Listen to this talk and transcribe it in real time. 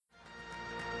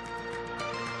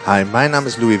Hi, mijn naam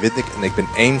is Louis Wittek en ik ben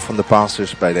één van de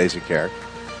pastors bij deze kerk.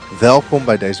 Welkom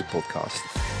bij deze podcast.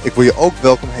 Ik wil je ook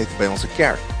welkom heten bij onze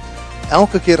kerk.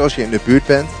 Elke keer als je in de buurt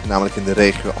bent, namelijk in de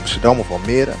regio Amsterdam of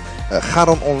Almere, ga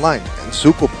dan online en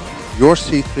zoek op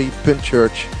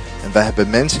yourc3.church en wij hebben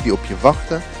mensen die op je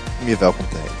wachten om je welkom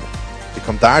te heten. Je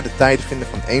kan daar de tijd vinden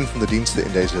van een van de diensten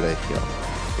in deze regio.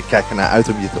 Ik kijk ernaar uit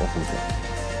om je te ontmoeten.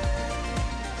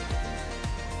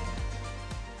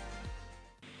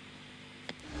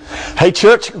 Hey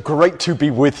church, great to be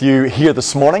with you here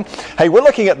this morning. Hey, we're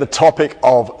looking at the topic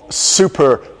of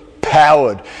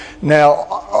superpowered. Now,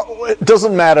 it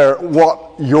doesn't matter what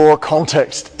your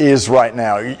context is right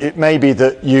now. It may be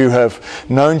that you have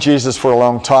known Jesus for a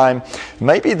long time,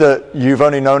 maybe that you've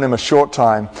only known him a short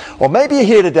time, or maybe you're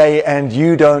here today and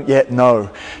you don't yet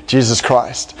know Jesus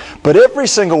Christ. But every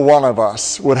single one of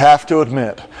us would have to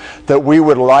admit that we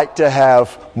would like to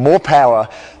have more power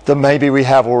than maybe we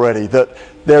have already, that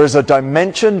there is a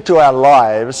dimension to our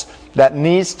lives that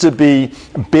needs to be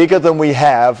bigger than we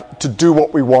have to do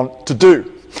what we want to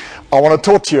do. I want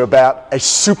to talk to you about a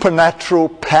supernatural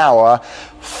power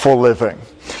for living.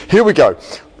 Here we go.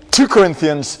 2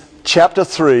 Corinthians chapter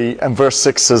 3 and verse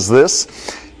 6 says this: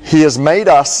 He has made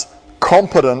us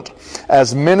competent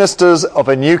as ministers of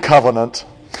a new covenant,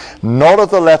 not of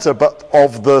the letter but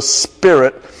of the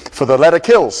Spirit, for the letter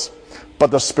kills, but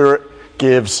the Spirit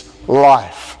gives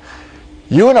life.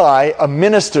 You and I are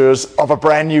ministers of a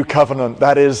brand new covenant,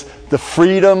 that is the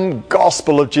freedom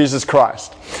gospel of Jesus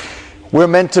Christ. We're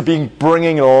meant to be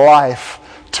bringing life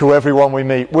to everyone we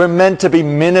meet. We're meant to be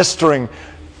ministering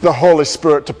the Holy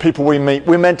Spirit to people we meet.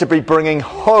 We're meant to be bringing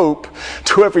hope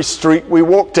to every street we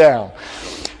walk down.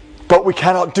 But we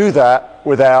cannot do that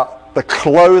without the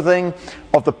clothing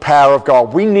of the power of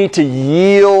God. We need to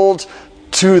yield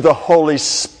to the Holy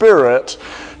Spirit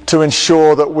to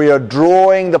ensure that we are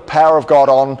drawing the power of God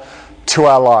on to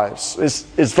our lives.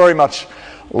 It's very much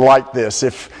like this.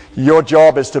 If your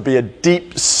job is to be a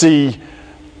deep sea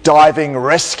diving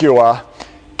rescuer,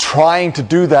 trying to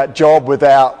do that job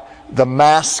without the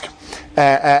mask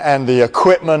and the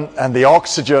equipment and the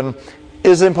oxygen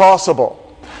is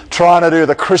impossible. Trying to do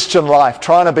the Christian life,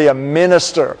 trying to be a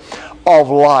minister of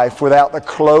life without the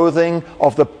clothing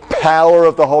of the power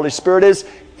of the Holy Spirit is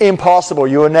impossible.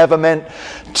 You were never meant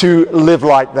to live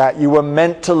like that. You were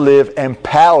meant to live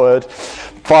empowered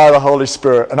by the Holy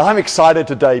Spirit. And I'm excited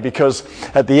today because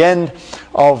at the end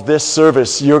of this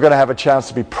service, you're going to have a chance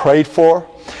to be prayed for,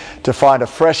 to find a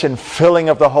fresh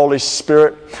infilling of the Holy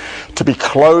Spirit, to be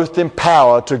clothed in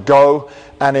power to go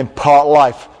and impart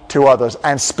life to others,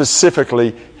 and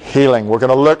specifically healing. We're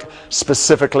going to look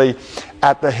specifically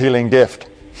at the healing gift.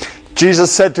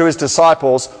 Jesus said to his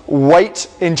disciples, "Wait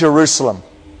in Jerusalem."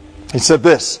 He said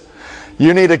this: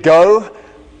 you need to go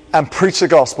and preach the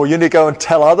gospel. You need to go and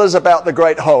tell others about the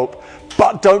great hope,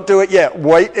 but don't do it yet.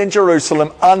 Wait in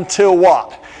Jerusalem until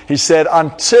what? He said,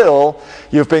 until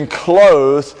you've been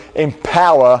clothed in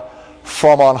power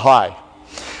from on high.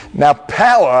 Now,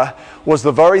 power was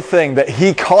the very thing that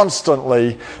he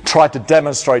constantly tried to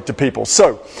demonstrate to people.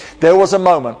 So, there was a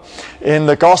moment in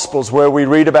the Gospels where we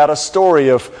read about a story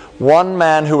of one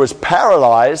man who was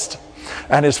paralyzed,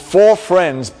 and his 4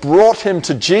 friends brought him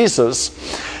to Jesus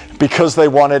because they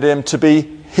wanted him to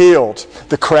be healed.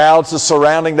 The crowds are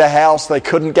surrounding the house. They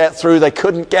couldn't get through. They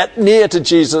couldn't get near to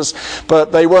Jesus,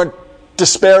 but they weren't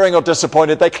despairing or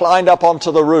disappointed. They climbed up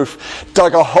onto the roof,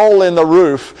 dug a hole in the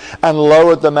roof, and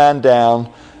lowered the man down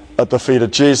at the feet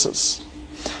of Jesus.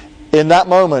 In that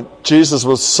moment, Jesus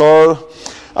was so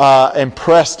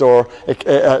impressed or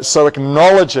so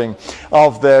acknowledging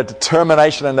of their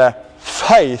determination and their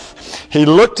faith, he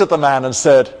looked at the man and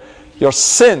said, "Your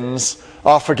sins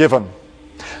are forgiven."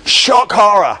 Shock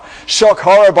horror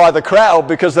by the crowd,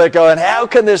 because they're going, how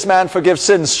can this man forgive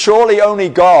sins? Surely only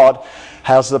God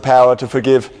has the power to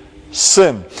forgive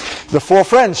sin. The 4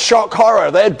 friends, shock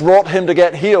horror. They had brought him to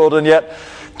get healed, and yet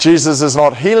Jesus is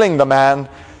not healing the man.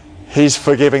 He's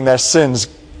forgiving their sins.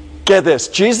 Get this,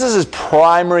 Jesus'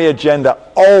 primary agenda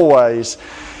always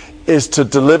is to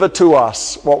deliver to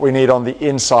us what we need on the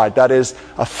inside. That is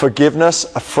a forgiveness,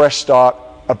 a fresh start,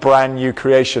 a brand new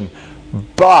creation.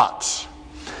 But,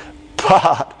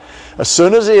 as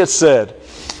soon as he had said,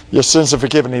 your sins are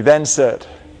forgiven, he then said,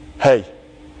 hey,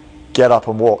 get up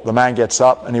and walk. The man gets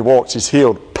up and he walks. He's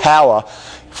healed. Power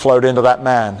flowed into that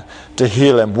man to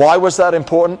heal him. Why was that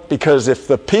important? Because if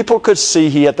the people could see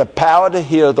he had the power to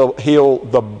heal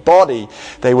the body,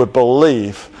 they would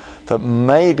believe that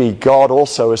maybe God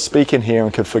also is speaking here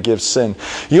and could forgive sin.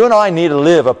 You and I need to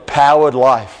live a powered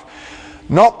life.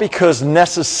 Not because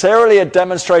necessarily a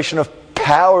demonstration of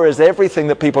power is everything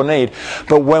that people need.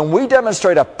 But when we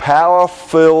demonstrate a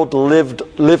power-filled,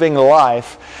 living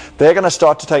life, they're going to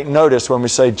start to take notice when we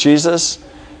say, Jesus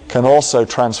can also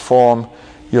transform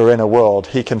your inner world.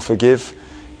 He can forgive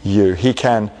you. He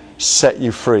can set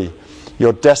you free.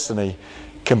 Your destiny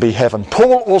can be heaven.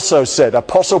 Paul also said,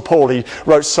 Apostle Paul, he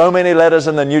wrote so many letters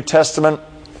in the New Testament,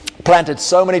 planted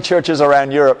so many churches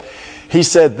around Europe. He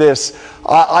said this,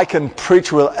 I can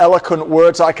preach with eloquent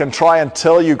words, I can try and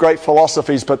tell you great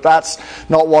philosophies, but that's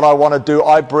not what I want to do.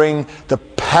 I bring the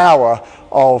power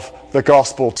of the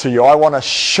gospel to you. I want to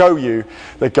show you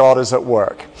that God is at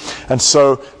work. And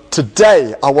so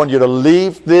today, I want you to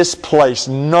leave this place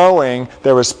knowing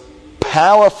there is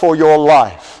power for your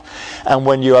life. And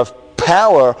when you have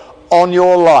power on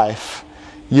your life,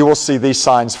 you will see these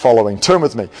signs following. Turn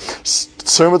with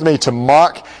me to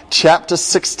Mark chapter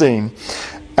 16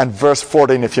 and verse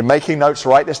 14. If you're making notes,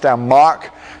 write this down.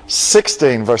 Mark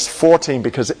 16 verse 14,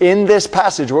 because in this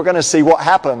passage we're going to see what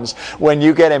happens when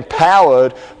you get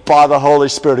empowered by the Holy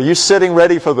Spirit. Are you sitting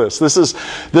ready for this? This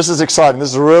is exciting.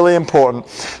 This is really important.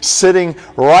 Sitting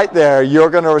right there, you're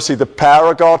going to receive the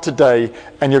power of God today,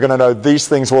 and you're going to know these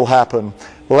things will happen.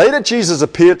 Later, Jesus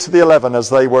appeared to the 11 as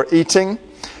they were eating.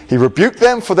 He rebuked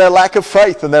them for their lack of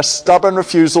faith and their stubborn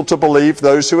refusal to believe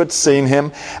those who had seen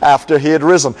him after he had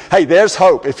risen. Hey, there's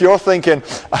hope. If you're thinking,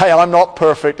 hey, I'm not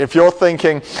perfect. If you're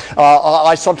thinking,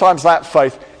 I sometimes lack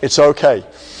faith, it's okay.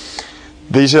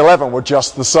 These 11 were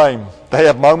just the same. They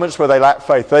had moments where they lacked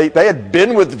faith. They had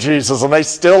been with Jesus and they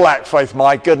still lacked faith.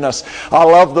 My goodness. I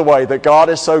love the way that God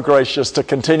is so gracious to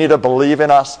continue to believe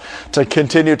in us, to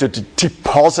continue to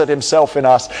deposit himself in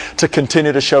us, to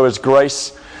continue to show his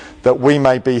grace that we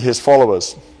may be his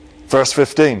followers. Verse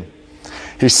 15.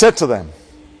 He said to them,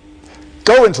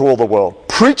 go into all the world,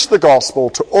 preach the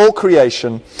gospel to all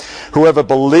creation. Whoever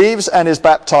believes and is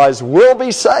baptized will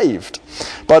be saved,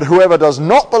 but whoever does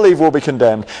not believe will be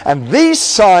condemned. And these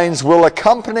signs will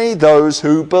accompany those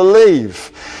who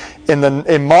believe.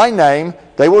 In my name,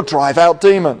 they will drive out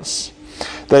demons.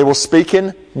 They will speak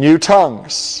in new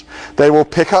tongues. They will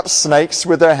pick up snakes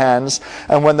with their hands,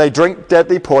 and when they drink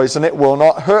deadly poison, it will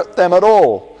not hurt them at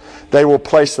all. They will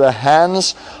place their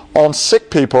hands on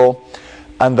sick people,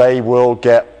 and they will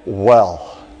get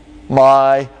well.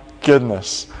 My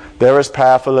goodness, there is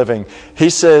power for living. He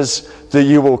says that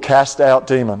you will cast out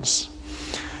demons.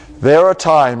 There are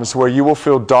times where you will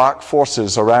feel dark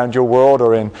forces around your world,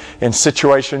 or in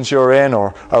situations you're in,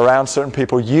 or around certain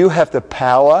people. You have the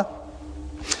power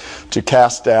to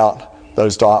cast out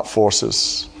those dark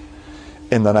forces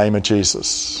in the name of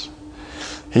Jesus.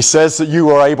 He says that you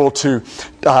are able to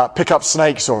pick up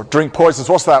snakes or drink poisons.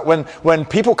 What's that? When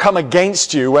people come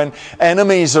against you, when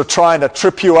enemies are trying to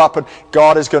trip you up, and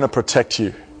God is going to protect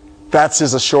you. That's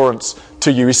his assurance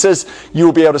to you. He says you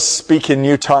will be able to speak in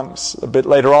new tongues. A bit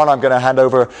later on, I'm going to hand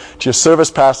over to your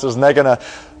service pastors, and they're going to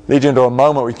lead you into a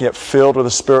moment where you can get filled with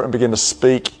the Spirit and begin to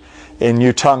speak in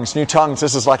new tongues. New tongues,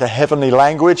 this is like a heavenly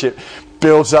language. It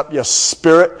builds up your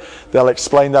spirit. They'll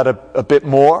explain that a bit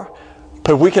more.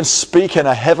 But we can speak in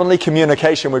a heavenly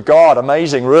communication with God.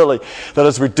 Amazing, really, that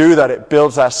as we do that, it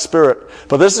builds our spirit.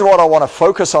 But this is what I want to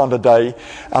focus on today.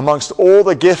 Amongst all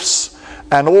the gifts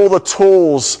and all the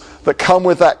tools that come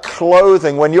with that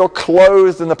clothing, when you're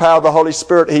clothed in the power of the Holy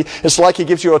Spirit, it's like he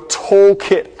gives you a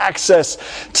toolkit access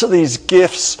to these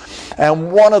gifts.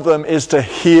 And one of them is to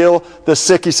heal the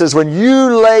sick. He says, when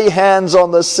you lay hands on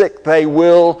the sick, they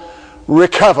will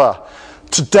recover.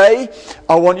 Today,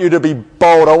 I want you to be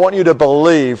bold. I want you to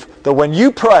believe that when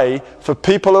you pray for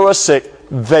people who are sick,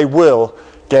 they will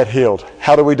get healed.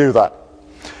 How do we do that?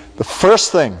 The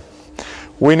first thing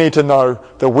we need to know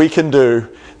that we can do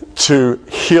to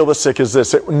heal the sick is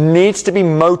this. It needs to be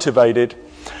motivated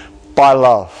by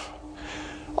love.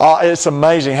 It's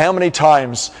amazing how many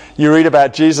times you read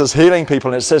about Jesus healing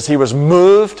people and it says he was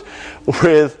moved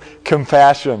with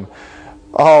compassion.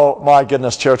 Oh my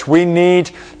goodness, church. We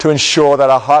need to ensure that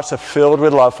our hearts are filled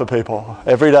with love for people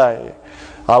every day.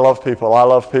 I love people. I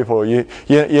love people. You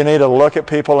need to look at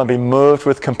people and be moved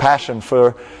with compassion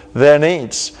for their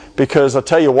needs. Because I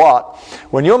tell you what,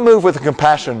 when you're moved with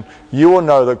compassion, you will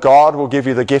know that God will give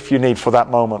you the gift you need for that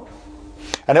moment.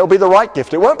 And it'll be the right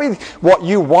gift. It won't be what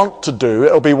you want to do.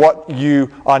 It'll be what you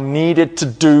are needed to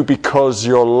do because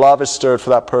your love is stirred for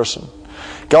that person.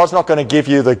 God's not going to give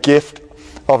you the gift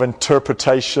of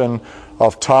interpretation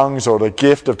of tongues or the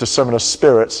gift of discernment of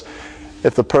spirits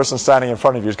if the person standing in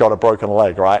front of you has got a broken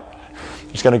leg, right?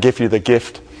 He's going to give you the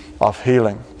gift of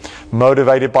healing.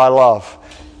 Motivated by love,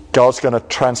 God's going to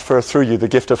transfer through you the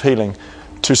gift of healing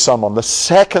to someone. The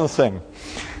second thing,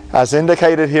 as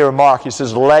indicated here in Mark, he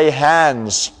says, lay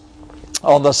hands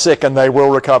on the sick and they will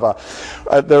recover.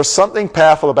 There's something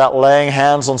powerful about laying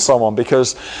hands on someone,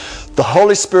 because the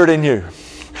Holy Spirit in you,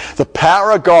 the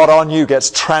power of God on you, gets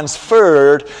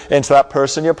transferred into that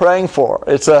person you're praying for.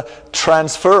 It's a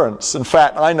transference. In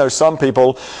fact, I know some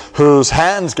people whose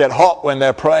hands get hot when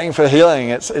they're praying for healing.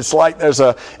 It's like there's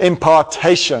an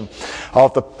impartation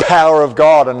of the power of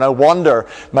God, and no wonder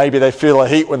maybe they feel a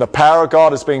heat when the power of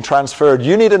God is being transferred.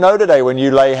 You need to know today, when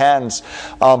you lay hands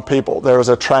on people, there is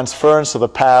a transference of the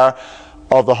power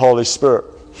of the Holy Spirit.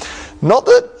 Not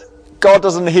that God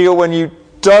doesn't heal when you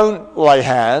don't lay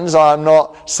hands. I'm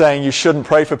not saying you shouldn't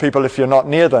pray for people if you're not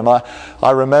near them. I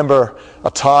remember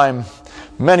a time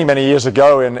many, many years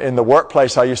ago in the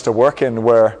workplace I used to work in,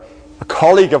 where a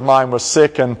colleague of mine was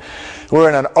sick, and we're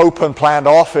in an open planned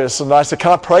office, and I said,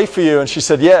 "Can I pray for you?" And she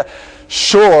said, "Yeah,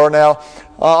 sure." Now,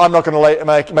 I'm not going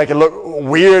to make it look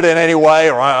weird in any way,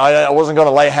 or I wasn't going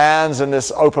to lay hands in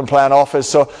this open plan office.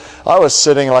 So I was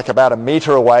sitting like about a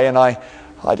meter away, and I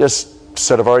just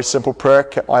said a very simple prayer,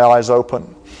 kept my eyes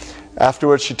open.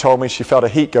 Afterwards, she told me she felt a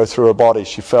heat go through her body.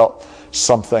 She felt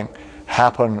something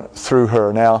happen through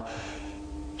her. Now,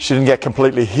 she didn't get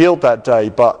completely healed that day,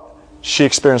 but she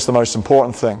experienced the most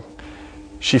important thing.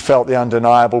 She felt the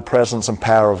undeniable presence and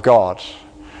power of God.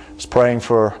 I was praying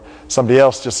for somebody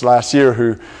else just last year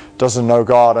who doesn't know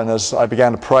God, and as I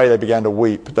began to pray, they began to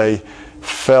weep. They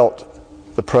felt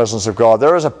the presence of God.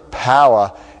 There is a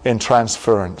power in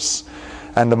transference.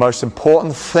 And the most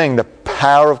important thing the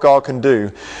power of God can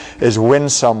do is win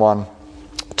someone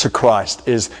to Christ,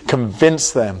 is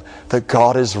convince them that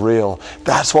God is real.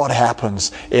 That's what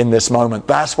happens in this moment.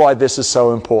 That's why this is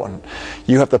so important.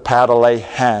 You have the power to lay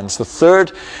hands. The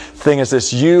third thing is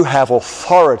this: you have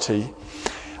authority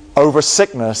over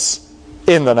sickness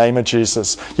in the name of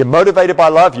Jesus. You're motivated by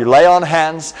love, you lay on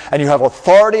hands, and you have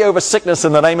authority over sickness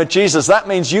in the name of Jesus. That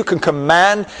means you can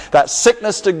command that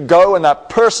sickness to go and that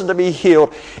person to be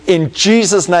healed in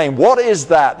Jesus' name. What is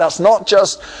that? That's not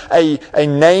just a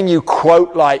name you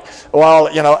quote like,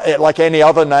 well, you know, like any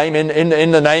other name,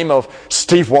 in the name of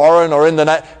Steve Warren, or in the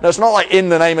name. No, it's not like in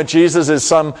the name of Jesus is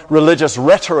some religious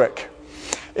rhetoric.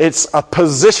 It's a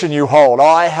position you hold.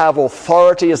 I have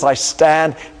authority as I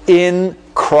stand in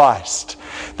Christ.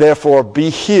 Therefore, be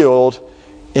healed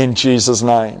in Jesus'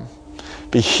 name.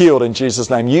 Be healed in Jesus'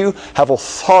 name. You have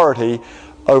authority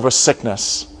over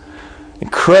sickness.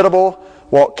 Incredible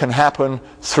what can happen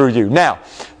through you. Now,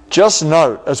 just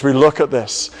note as we look at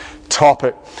this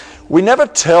topic, we never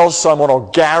tell someone or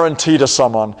guarantee to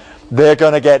someone they're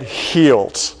going to get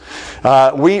healed.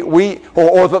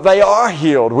 Or that they are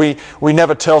healed. We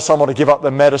never tell someone to give up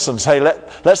their medicines. Hey,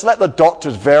 let's let the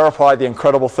doctors verify the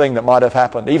incredible thing that might have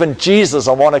happened. Even Jesus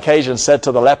on one occasion said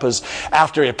to the lepers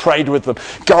after he had prayed with them,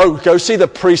 go see the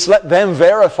priest, let them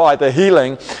verify the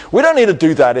healing. We don't need to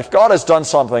do that. If God has done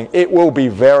something, it will be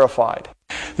verified.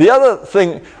 The other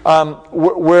thing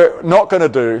we're not going to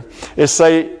do is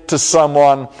say to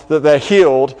someone that they're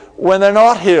healed when they're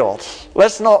not healed.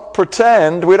 Let's not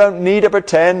pretend. We don't need to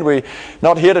pretend. We're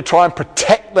not here to try and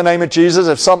protect the name of Jesus.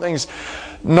 If something's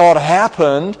not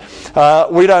happened,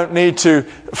 we don't need to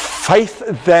faith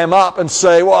them up and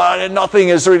say, well, nothing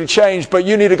has really changed, but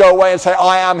you need to go away and say,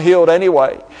 I am healed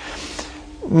anyway.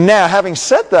 Now, having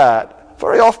said that,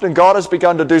 very often God has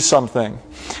begun to do something.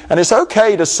 And it's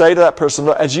okay to say to that person,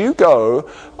 look, as you go,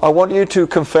 I want you to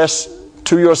confess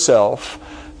to yourself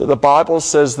that the Bible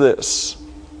says this.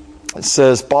 It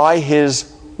says, by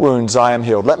his wounds I am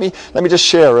healed. Let me just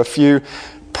share a few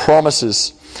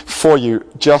promises for you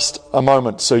just a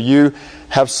moment, so you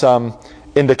have some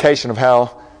indication of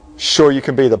how sure you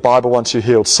can be the Bible wants you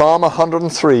healed. Psalm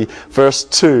 103 verse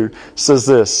 2 says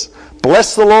this: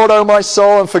 bless the Lord, O my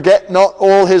soul, and forget not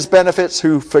all his benefits,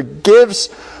 who forgives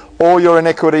all your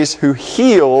iniquities, who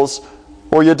heals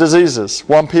all your diseases.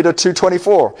 1 Peter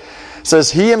 2:24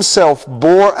 says, he himself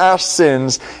bore our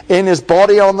sins in his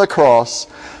body on the cross,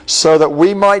 so that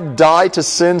we might die to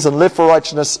sins and live for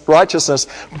righteousness.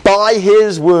 By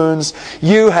his wounds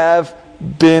you have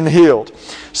been healed.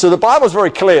 So the Bible is very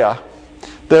clear.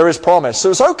 There is promise. So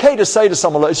it's okay to say to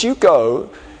someone, as you go,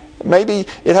 maybe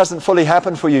it hasn't fully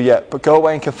happened for you yet, but go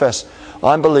away and confess,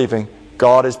 I'm believing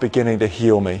God is beginning to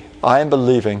heal me. I am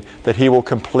believing that he will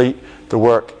complete the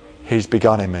work he's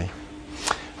begun in me.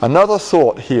 Another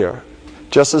thought here,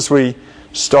 just as we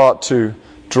start to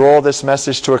draw this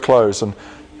message to a close, and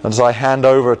as I hand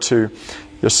over to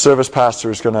your service pastor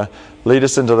who's going to lead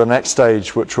us into the next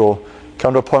stage, which will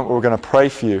come to a point where we're going to pray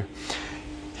for you.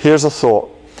 Here's a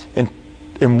thought.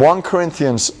 In 1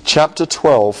 Corinthians chapter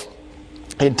 12,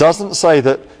 it doesn't say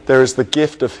that there is the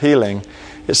gift of healing.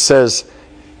 It says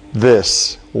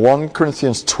this, 1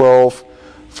 Corinthians 12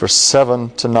 verse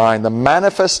 7 to 9. The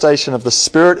manifestation of the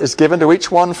Spirit is given to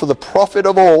each one for the profit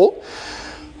of all.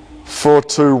 For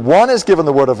to one is given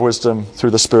the word of wisdom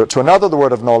through the Spirit, to another the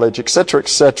word of knowledge, etc.,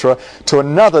 etc., to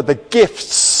another the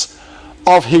gifts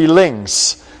of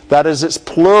healings. That is, it's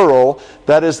plural.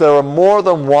 That is, there are more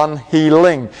than one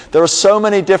healing. There are so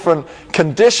many different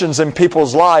conditions in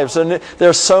people's lives, and there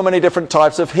are so many different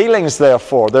types of healings,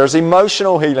 therefore. There's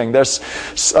emotional healing. There's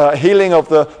healing of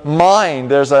the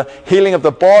mind. There's a healing of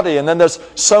the body. And then there's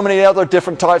so many other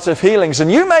different types of healings.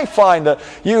 And you may find that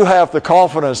you have the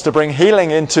confidence to bring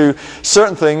healing into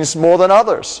certain things more than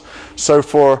others. So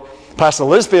for Pastor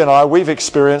Lisby and I, we've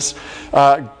experienced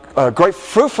great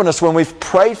fruitfulness when we've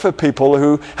prayed for people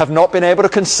who have not been able to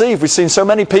conceive. We've seen so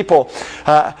many people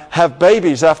have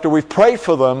babies after we've prayed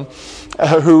for them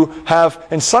who have,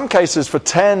 in some cases, for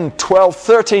 10, 12,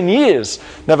 13 years,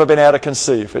 never been able to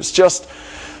conceive. It's just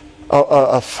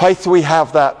a faith we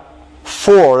have that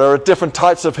for. There are different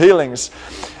types of healings.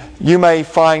 You may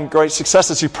find great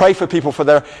success as you pray for people for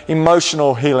their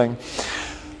emotional healing.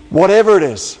 Whatever it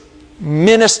is,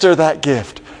 minister that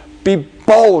gift. Be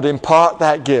bold, impart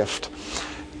that gift.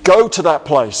 Go to that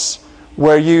place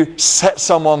where you set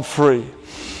someone free.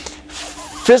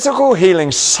 Physical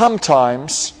healing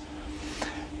sometimes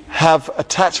have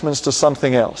attachments to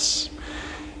something else.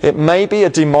 It may be a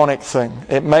demonic thing.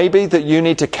 It may be that you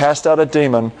need to cast out a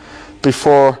demon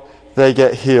before they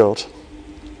get healed.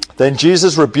 Then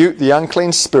Jesus rebuked the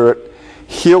unclean spirit,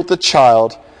 healed the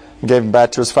child, and gave him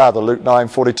back to his father. Luke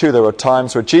 9:42. There were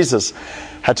times where Jesus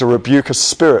had to rebuke a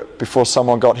spirit before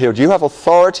someone got healed. You have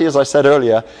authority, as I said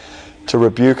earlier, to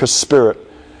rebuke a spirit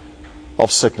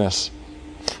of sickness.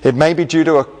 It may be due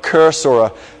to a curse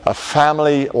or a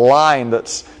family line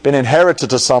that's been inherited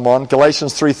to someone.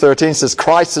 Galatians 3:13 says,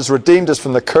 Christ has redeemed us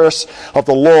from the curse of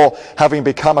the law, having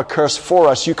become a curse for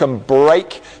us. You can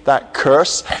break that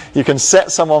curse. You can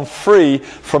set someone free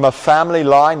from a family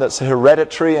line that's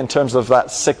hereditary in terms of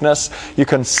that sickness. You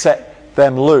can set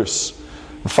them loose.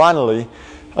 And finally,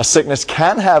 a sickness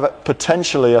can have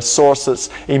potentially a source that's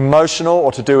emotional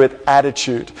or to do with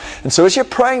attitude. And so as you're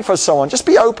praying for someone, just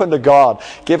be open to God,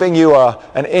 giving you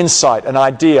an insight, an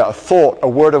idea, a thought, a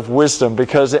word of wisdom,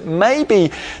 because it may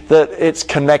be that it's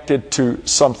connected to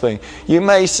something. You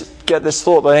may get this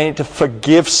thought that they need to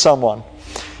forgive someone.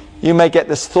 You may get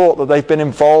this thought that they've been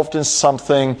involved in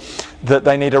something that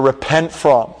they need to repent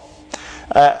from.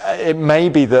 It may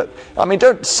be that,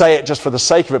 don't say it just for the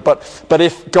sake of it, but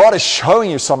if God is showing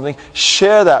you something,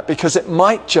 share that, because it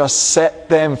might just set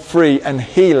them free and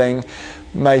healing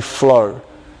may flow.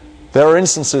 There are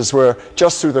instances where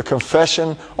just through the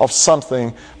confession of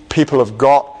something, people have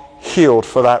got healed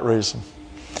for that reason.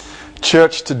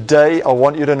 Church, today I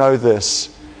want you to know this.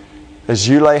 As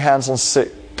you lay hands on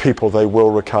sick people, they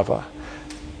will recover.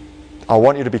 I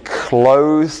want you to be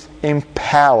clothed in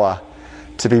power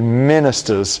to be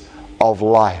ministers of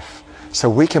life, so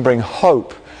we can bring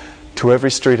hope to every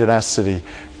street in our city.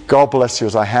 God bless you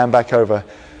as I hand back over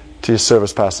to your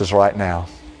service pastors right now.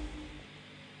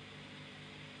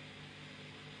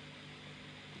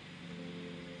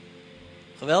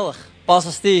 Geweldig.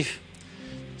 Pastor Steve.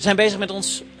 We zijn bezig met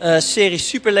ons serie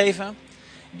Superleven.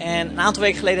 En een aantal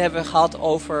weken geleden hebben we gehad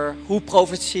over hoe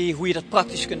profetie, hoe je dat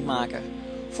praktisch kunt maken.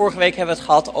 Vorige week hebben we het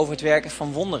gehad over het werken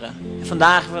van wonderen. En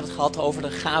vandaag hebben we het gehad over de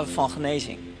gave van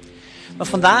genezing. Maar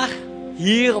vandaag,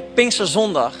 hier op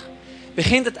Pinksterzondag,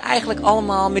 begint het eigenlijk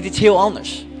allemaal met iets heel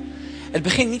anders. Het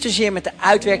begint niet zozeer met de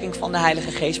uitwerking van de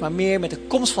Heilige Geest, maar meer met de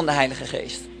komst van de Heilige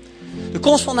Geest. De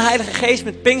komst van de Heilige Geest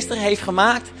met Pinkster heeft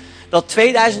gemaakt dat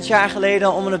 2000 jaar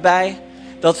geleden, om en nabij,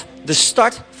 dat de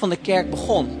start van de kerk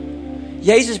begon.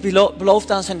 Jezus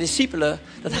beloofde aan zijn discipelen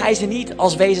dat hij ze niet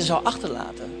als wezen zou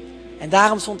achterlaten. En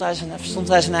daarom stond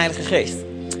hij zijn Heilige Geest.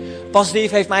 Pastor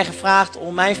Steve heeft mij gevraagd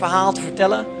om mijn verhaal te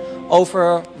vertellen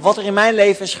over wat er in mijn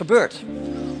leven is gebeurd.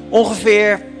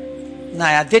 Ongeveer,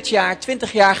 dit jaar,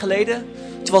 20 jaar geleden,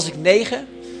 toen was ik 9.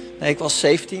 Nee, ik was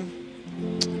 17.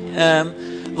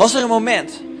 Was er een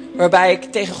moment waarbij ik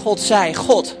tegen God zei: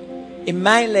 God, in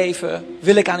mijn leven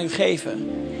wil ik aan u geven.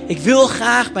 Ik wil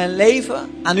graag mijn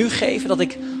leven aan u geven, dat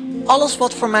ik alles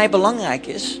wat voor mij belangrijk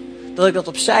is, dat ik dat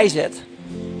opzij zet.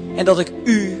 En dat ik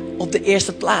u op de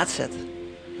eerste plaats zet.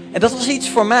 En dat was iets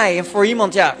voor mij. En voor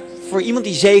iemand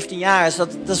die 17 jaar is,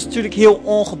 dat is natuurlijk heel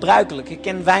ongebruikelijk. Ik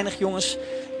ken weinig jongens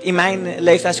in mijn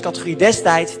leeftijdscategorie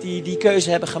destijds die keuze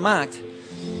hebben gemaakt.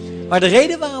 Maar de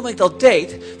reden waarom ik dat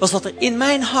deed, was dat er in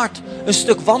mijn hart een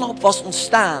stuk wanhoop was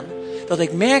ontstaan. Dat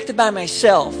ik merkte bij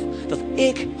mijzelf dat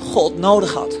ik God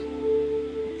nodig had.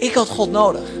 Ik had God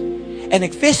nodig. En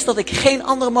ik wist dat ik geen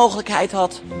andere mogelijkheid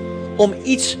had om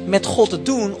iets met God te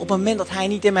doen op het moment dat hij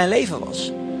niet in mijn leven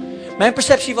was. Mijn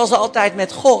perceptie was altijd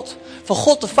met God. Van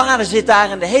God de Vader zit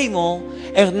daar in de hemel.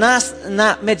 En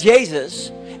met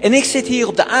Jezus. En ik zit hier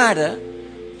op de aarde.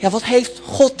 Ja, wat heeft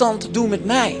God dan te doen met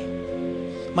mij?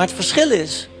 Maar het verschil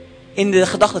is, in de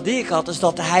gedachte die ik had, is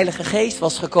dat de Heilige Geest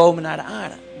was gekomen naar de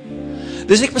aarde.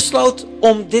 Dus ik besloot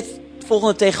om dit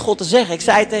volgende tegen God te zeggen. Ik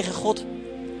zei tegen God,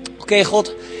 oké,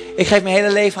 God, ik geef mijn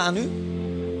hele leven aan u.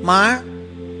 Maar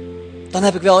dan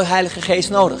heb ik wel uw Heilige Geest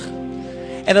nodig.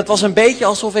 En het was een beetje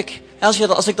alsof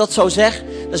als ik dat zo zeg,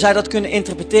 dan zou je dat kunnen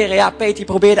interpreteren. Ja, Peter, je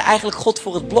probeerde eigenlijk God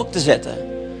voor het blok te zetten.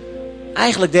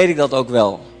 Eigenlijk deed ik dat ook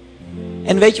wel.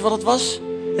 En weet je wat het was?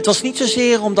 Het was niet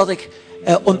zozeer omdat ik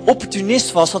een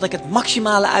opportunist was, dat ik het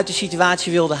maximale uit de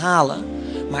situatie wilde halen.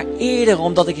 Maar eerder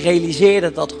omdat ik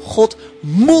realiseerde dat God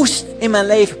moest in mijn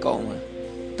leven komen.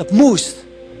 Dat moest.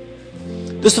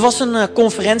 Dus er was een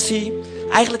conferentie,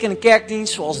 eigenlijk in een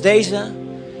kerkdienst zoals deze.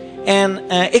 En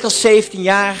ik als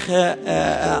 17-jarige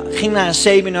ging naar een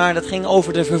seminar dat ging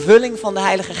over de vervulling van de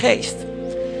Heilige Geest.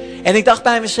 En ik dacht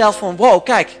bij mezelf van, wow,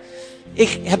 kijk,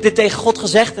 ik heb dit tegen God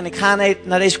gezegd en ik ga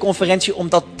naar deze conferentie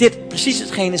omdat dit precies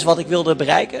hetgeen is wat ik wilde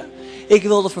bereiken. Ik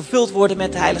wilde vervuld worden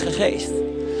met de Heilige Geest.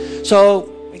 Zo,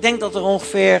 ik denk dat er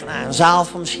ongeveer een zaal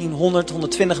van misschien 100,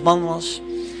 120 man was.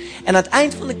 En aan het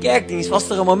eind van de kerkdienst was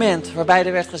er een moment waarbij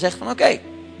er werd gezegd van, oké,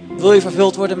 wil je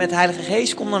vervuld worden met de Heilige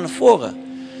Geest? Kom dan naar voren.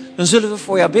 Dan zullen we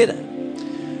voor jou bidden.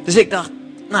 Dus ik dacht,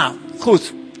 nou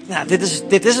goed, nou,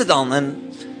 dit is het dan. En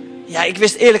ja, ik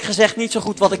wist eerlijk gezegd niet zo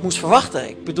goed wat ik moest verwachten.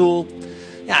 Ik bedoel,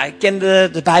 ja, ik kende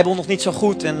de Bijbel nog niet zo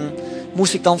goed. En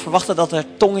moest ik dan verwachten dat er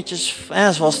tongetjes,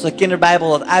 zoals de kinderbijbel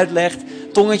dat uitlegt,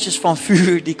 tongetjes van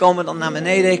vuur, die komen dan naar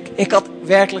beneden. Ik had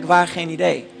werkelijk waar geen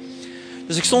idee.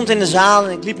 Dus ik stond in de zaal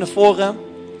en ik liep naar voren.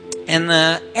 En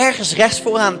ergens rechts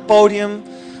vooraan het podium,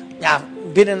 ja,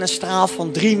 binnen een straal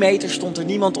van 3 meter stond er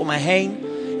niemand om mij heen.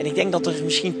 En ik denk dat er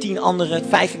misschien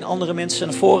 15 andere mensen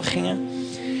naar voren gingen.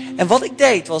 En wat ik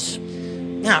deed was,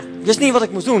 ja, ik wist niet wat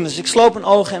ik moest doen. Dus ik sloop mijn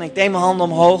ogen en ik deed mijn handen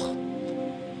omhoog.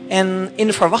 En in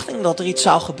de verwachting dat er iets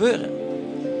zou gebeuren.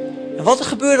 En wat er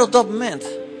gebeurde op dat moment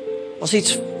was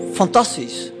iets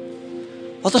fantastisch.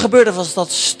 Wat er gebeurde was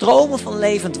dat stromen van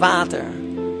levend water.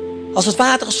 Als het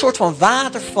water een soort van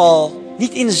waterval.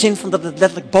 Niet in de zin van dat het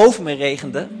letterlijk boven me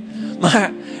regende.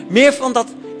 Maar meer van dat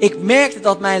ik merkte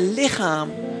dat mijn lichaam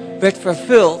werd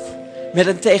vervuld met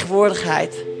een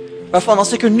tegenwoordigheid. Waarvan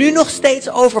als ik er nu nog steeds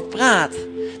over praat,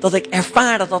 dat ik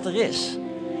ervaar dat dat er is.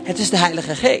 Het is de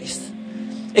Heilige Geest.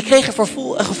 Ik kreeg een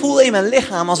gevoel in mijn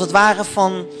lichaam als het ware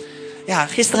van, ja,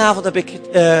 gisteravond heb ik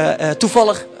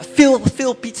toevallig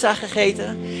veel pizza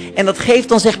gegeten. En dat geeft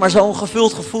dan zeg maar zo'n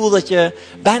gevuld gevoel dat je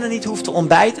bijna niet hoeft te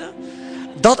ontbijten.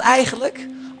 Dat eigenlijk,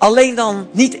 alleen dan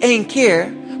niet 1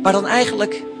 keer, maar dan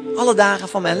eigenlijk alle dagen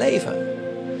van mijn leven.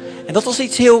 En dat was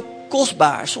iets heel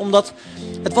kostbaars, omdat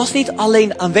het was niet alleen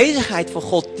de aanwezigheid van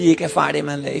God die ik ervaarde in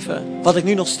mijn leven, wat ik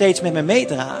nu nog steeds met me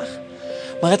meedraag,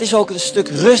 maar het is ook een stuk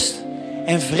rust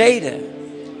en vrede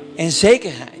en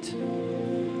zekerheid.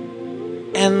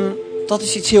 En dat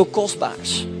is iets heel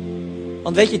kostbaars.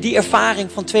 Want weet je, die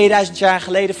ervaring van 2000 jaar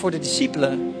geleden voor de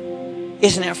discipelen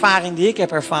is een ervaring die ik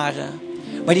heb ervaren.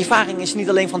 Maar die ervaring is niet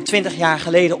alleen van 20 jaar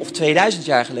geleden of 2000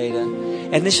 jaar geleden.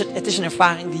 Het is een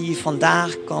ervaring die je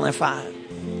vandaag kan ervaren.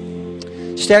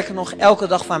 Sterker nog, elke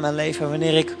dag van mijn leven,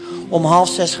 wanneer ik om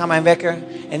 5:30 ga mijn wekker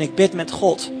en ik bid met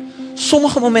God.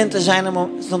 Sommige momenten zijn er,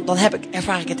 dan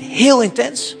ervaar ik het heel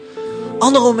intens.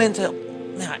 Andere momenten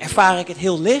ervaar ik het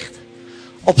heel licht.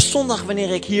 Op zondag,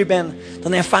 wanneer ik hier ben,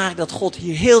 dan ervaar ik dat God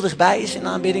hier heel dichtbij is in de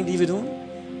aanbidding die we doen.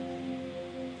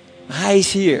 Maar Hij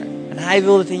is hier en Hij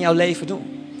wil het in jouw leven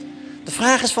doen. De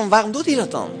vraag is van, waarom doet Hij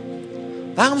dat dan?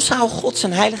 Waarom zou God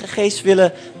zijn Heilige Geest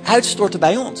willen uitstorten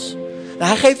bij ons?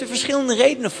 Nou, Hij geeft er verschillende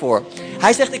redenen voor.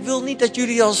 Hij zegt, ik wil niet dat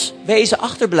jullie als wezen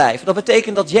achterblijven. Dat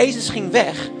betekent dat Jezus ging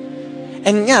weg.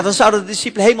 En ja, dan zouden de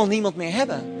discipelen helemaal niemand meer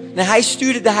hebben. En Hij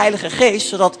stuurde de Heilige Geest,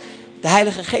 zodat de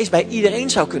Heilige Geest bij iedereen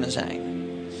zou kunnen zijn.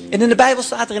 En in de Bijbel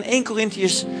staat er in 1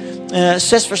 Korintiërs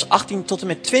 6 vers 18 tot en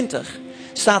met 20...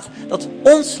 staat dat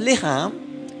ons lichaam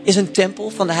is een tempel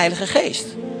van de Heilige Geest.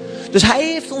 Dus Hij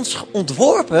heeft ons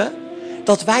ontworpen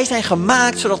dat wij zijn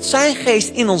gemaakt zodat zijn geest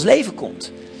in ons leven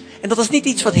komt. En dat is niet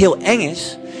iets wat heel eng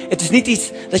is. Het is niet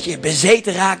iets dat je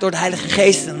bezeten raakt door de Heilige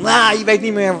Geest. En je weet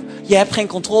niet meer, je hebt geen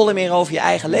controle meer over je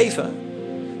eigen leven.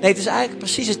 Nee, het is eigenlijk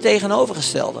precies het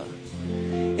tegenovergestelde.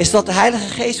 Is dat de Heilige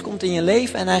Geest komt in je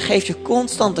leven en Hij geeft je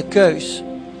constant de keus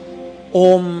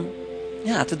om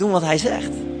te doen wat Hij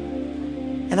zegt.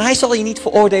 En Hij zal je niet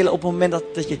veroordelen op het moment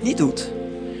dat je het niet doet.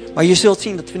 Maar je zult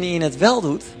zien dat wanneer je het wel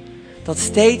doet, dat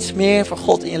steeds meer van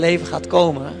God in je leven gaat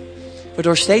komen.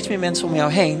 Waardoor steeds meer mensen om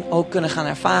jou heen ook kunnen gaan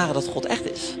ervaren dat God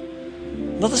echt is.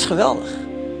 Dat is geweldig.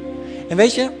 En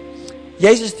weet je,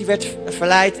 Jezus die werd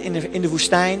verleid in de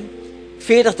woestijn.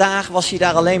 40 dagen was hij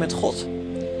daar alleen met God.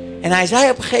 En hij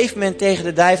zei op een gegeven moment tegen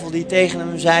de duivel die tegen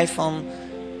hem zei van...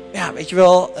 Ja, weet je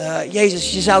wel,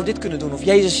 Jezus, je zou dit kunnen doen. Of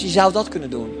Jezus, je zou dat kunnen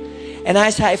doen. En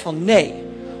hij zei van nee,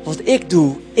 wat ik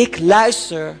doe, ik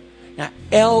luister naar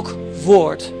elk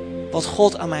woord wat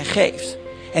God aan mij geeft.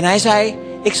 En hij zei,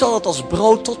 ik zal het als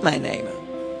brood tot mij nemen.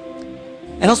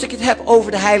 En als ik het heb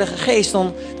over de Heilige Geest,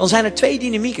 dan zijn er 2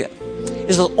 dynamieken.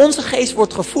 Is dat onze geest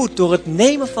wordt gevoed door het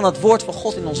nemen van het woord van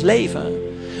God in ons leven.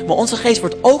 Maar onze geest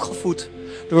wordt ook gevoed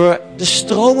door de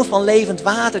stromen van levend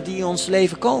water die in ons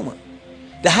leven komen.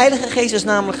 De Heilige Geest is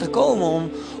namelijk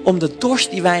gekomen om de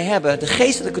dorst die wij hebben, de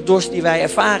geestelijke dorst die wij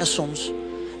ervaren soms.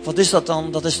 Wat is dat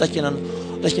dan? Dat is dat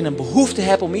je een behoefte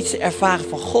hebt om iets te ervaren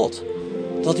van God.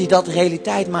 Dat hij dat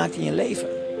realiteit maakt in je leven.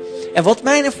 En wat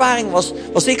mijn ervaring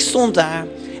was ik stond daar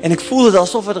en ik voelde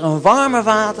alsof er een warme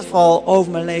waterval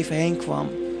over mijn leven heen kwam.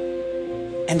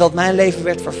 En dat mijn leven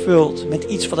werd vervuld met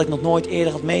iets wat ik nog nooit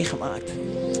eerder had meegemaakt.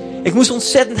 Ik moest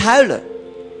ontzettend huilen.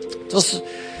 Het was,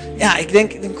 ik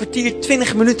denk een kwartier,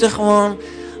 20 minuten gewoon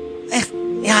echt,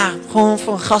 gewoon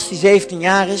voor een gast die 17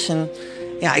 jaar is. En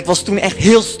ik was toen echt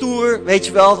heel stoer, weet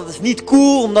je wel, dat is niet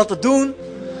cool om dat te doen.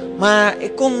 Maar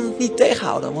ik kon het niet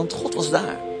tegenhouden, want God was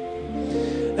daar.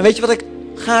 En weet je wat ik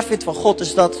gaaf vind van God,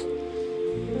 is dat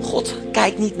God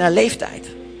kijkt niet naar leeftijd.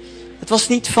 Het was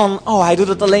niet van, hij doet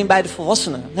het alleen bij de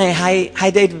volwassenen. Nee,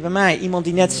 hij deed het bij mij. Iemand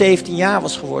die net 17 jaar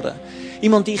was geworden.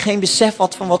 Iemand die geen besef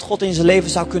had van wat God in zijn leven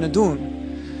zou kunnen doen.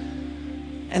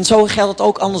 En zo geldt het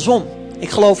ook andersom. Ik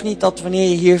geloof niet dat wanneer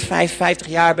je hier 55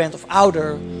 jaar bent of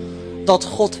ouder, dat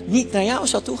God niet naar jou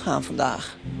zou toegaan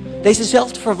vandaag.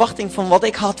 Dezezelfde verwachting van wat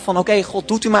ik had van oké, God,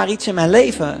 doet u maar iets in mijn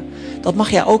leven. Dat mag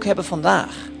jij ook hebben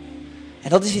vandaag. En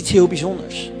dat is iets heel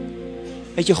bijzonders.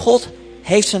 Weet je, God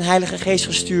heeft zijn Heilige Geest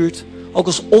gestuurd, ook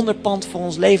als onderpand voor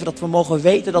ons leven, dat we mogen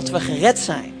weten dat we gered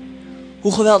zijn.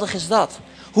 Hoe geweldig is dat?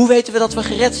 Hoe weten we dat we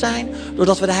gered zijn?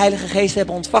 Doordat we de Heilige Geest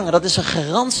hebben ontvangen. Dat is een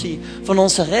garantie van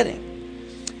onze redding.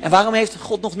 En waarom heeft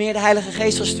God nog meer de Heilige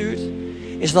Geest gestuurd?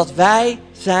 Is dat wij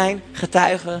zijn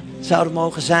getuigen zouden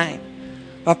mogen zijn.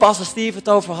 Waar Pastor Steve het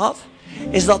over had,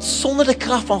 is dat zonder de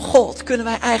kracht van God kunnen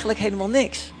wij eigenlijk helemaal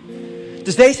niks.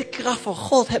 Dus deze kracht van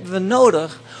God hebben we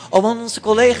nodig om aan onze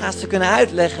collega's te kunnen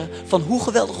uitleggen van hoe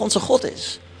geweldig onze God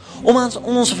is. Om aan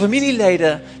onze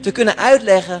familieleden te kunnen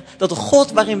uitleggen dat de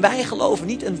God waarin wij geloven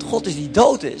niet een God is die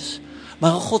dood is,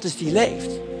 maar een God is die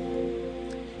leeft.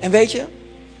 En weet je,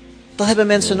 dat hebben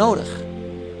mensen nodig.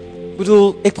 Ik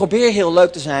bedoel, ik probeer heel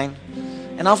leuk te zijn.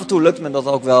 En af en toe lukt me dat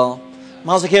ook wel.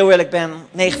 Maar als ik heel eerlijk ben,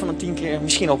 9 van de 10 keer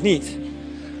misschien ook niet.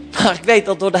 Maar ik weet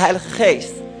dat door de Heilige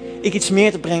Geest ik iets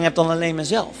meer te brengen heb dan alleen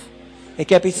mezelf. Ik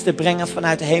heb iets te brengen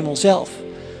vanuit de hemel zelf.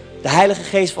 De Heilige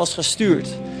Geest was gestuurd,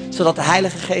 zodat de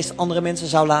Heilige Geest andere mensen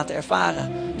zou laten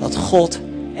ervaren dat God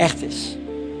echt is.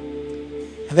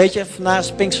 En weet je, vandaag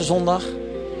is Pinksterzondag.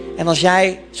 En als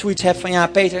jij zoiets hebt van, ja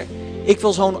Peter, ik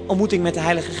wil zo'n ontmoeting met de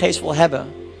Heilige Geest wel hebben.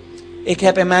 Ik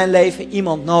heb in mijn leven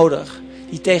iemand nodig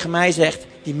die tegen mij zegt,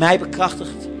 die mij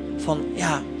bekrachtigt van,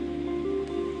 ja,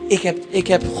 ik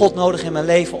heb God nodig in mijn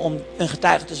leven om een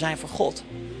getuige te zijn voor God.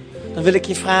 Dan wil ik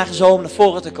je vragen zo om naar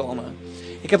voren te komen.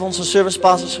 Ik heb onze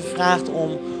servicepastors gevraagd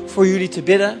om voor jullie te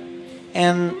bidden.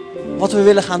 En wat we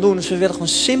willen gaan doen is we willen gewoon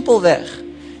simpelweg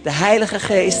de Heilige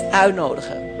Geest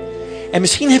uitnodigen. En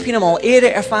misschien heb je hem al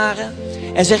eerder ervaren.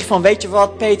 En zeg je van, weet je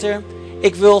wat Peter,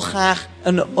 ik wil graag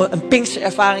een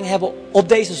Pinksterervaring hebben op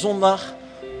deze zondag.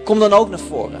 Kom dan ook naar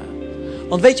voren.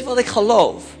 Want weet je wat ik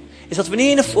geloof? Is dat wanneer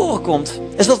je naar voren komt,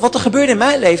 is dat wat er gebeurde in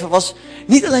mijn leven was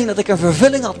niet alleen dat ik een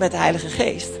vervulling had met de Heilige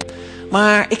Geest.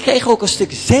 Maar ik kreeg ook een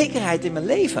stuk zekerheid in mijn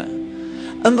leven.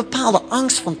 Een bepaalde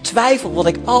angst van twijfel wat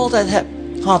ik altijd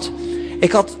had.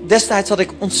 Destijds had ik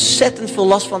ontzettend veel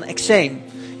last van eczeem.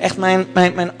 Echt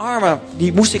mijn armen,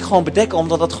 die moest ik gewoon bedekken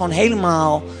omdat het gewoon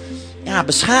helemaal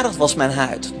beschadigd was mijn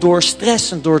huid. Door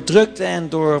stress en door drukte en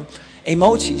door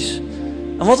emoties.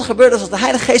 En wat er gebeurde is dat de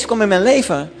Heilige Geest kwam in mijn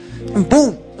leven. En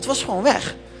boem, het was gewoon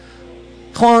weg.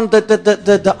 Gewoon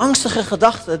de angstige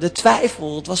gedachten, de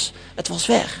twijfel, het was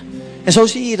weg. En zo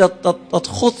zie je dat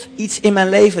God iets in mijn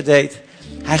leven deed.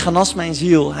 Hij genas mijn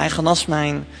ziel, hij genas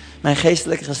mijn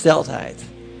geestelijke gesteldheid.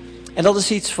 En dat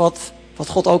is iets wat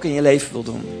God ook in je leven wil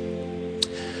doen.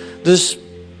 Dus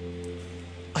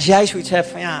als jij zoiets hebt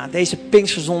van deze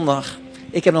Pinksterzondag,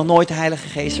 ik heb nog nooit de Heilige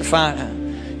Geest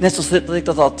ervaren. Net zoals dat ik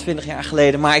dat al 20 jaar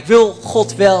geleden. Maar ik wil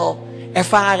God wel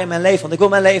ervaren in mijn leven, want ik wil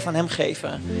mijn leven aan hem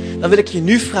geven. Dan wil ik je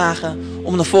nu vragen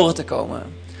om naar voren te komen.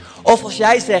 Of als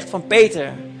jij zegt van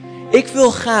Peter, ik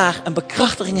wil graag een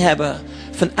bekrachtiging hebben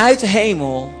vanuit de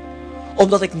hemel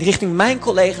Omdat ik richting mijn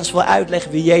collega's wil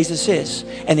uitleggen wie Jezus is.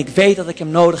 En ik weet dat ik hem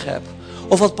nodig heb.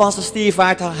 Of wat Pastor Steve,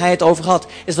 waar hij het over had,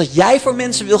 is dat jij voor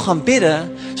mensen wil gaan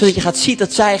bidden, zodat je gaat zien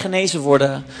dat zij genezen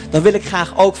worden. Dan wil ik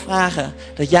graag ook vragen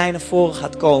dat jij naar voren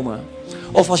gaat komen.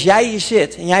 Of als jij hier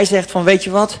zit en jij zegt van, weet je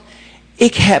wat,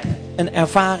 ik heb een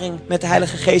ervaring met de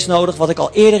Heilige Geest nodig, wat ik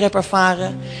al eerder heb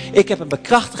ervaren. Ik heb een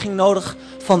bekrachtiging nodig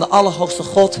van de Allerhoogste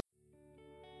God.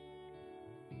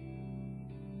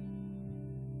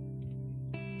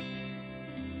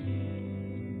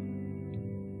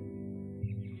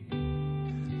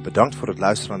 Bedankt voor het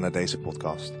luisteren naar deze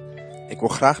podcast. Ik wil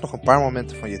graag nog een paar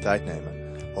momenten van je tijd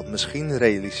nemen. Want misschien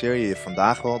realiseer je je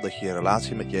vandaag wel dat je je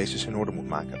relatie met Jezus in orde moet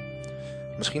maken.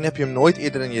 Misschien heb je hem nooit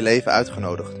eerder in je leven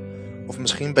uitgenodigd. Of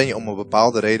misschien ben je om een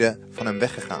bepaalde reden van hem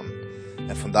weggegaan.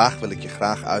 En vandaag wil ik je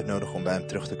graag uitnodigen om bij hem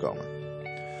terug te komen.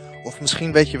 Of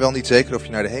misschien weet je wel niet zeker of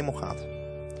je naar de hemel gaat.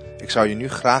 Ik zou je nu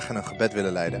graag in een gebed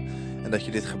willen leiden en dat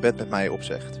je dit gebed met mij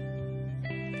opzegt.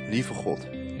 Lieve God,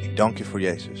 ik dank u voor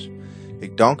Jezus.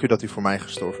 Ik dank u dat u voor mij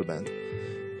gestorven bent.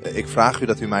 Ik vraag u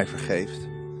dat u mij vergeeft.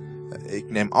 Ik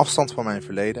neem afstand van mijn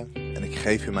verleden en ik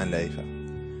geef u mijn leven.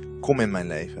 Kom in mijn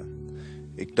leven.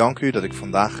 Ik dank u dat ik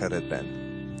vandaag gered ben.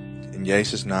 In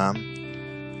Jezus' naam.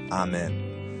 Amen.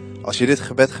 Als je dit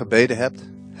gebed gebeden hebt,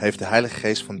 heeft de Heilige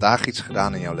Geest vandaag iets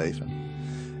gedaan in jouw leven.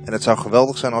 En het zou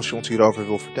geweldig zijn als je ons hierover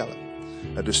wil vertellen.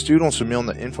 Dus stuur ons een mail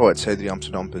naar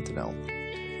info@c3amsterdam.nl.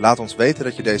 Laat ons weten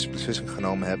dat je deze beslissing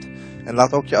genomen hebt en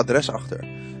laat ook je adres achter.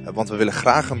 Want we willen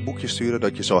graag een boekje sturen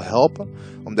dat je zal helpen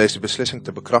om deze beslissing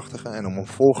te bekrachtigen en om een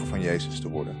volger van Jezus te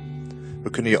worden. We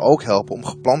kunnen je ook helpen om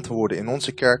geplant te worden in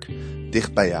onze kerk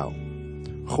dicht bij jou.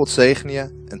 God zegen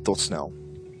je en tot snel.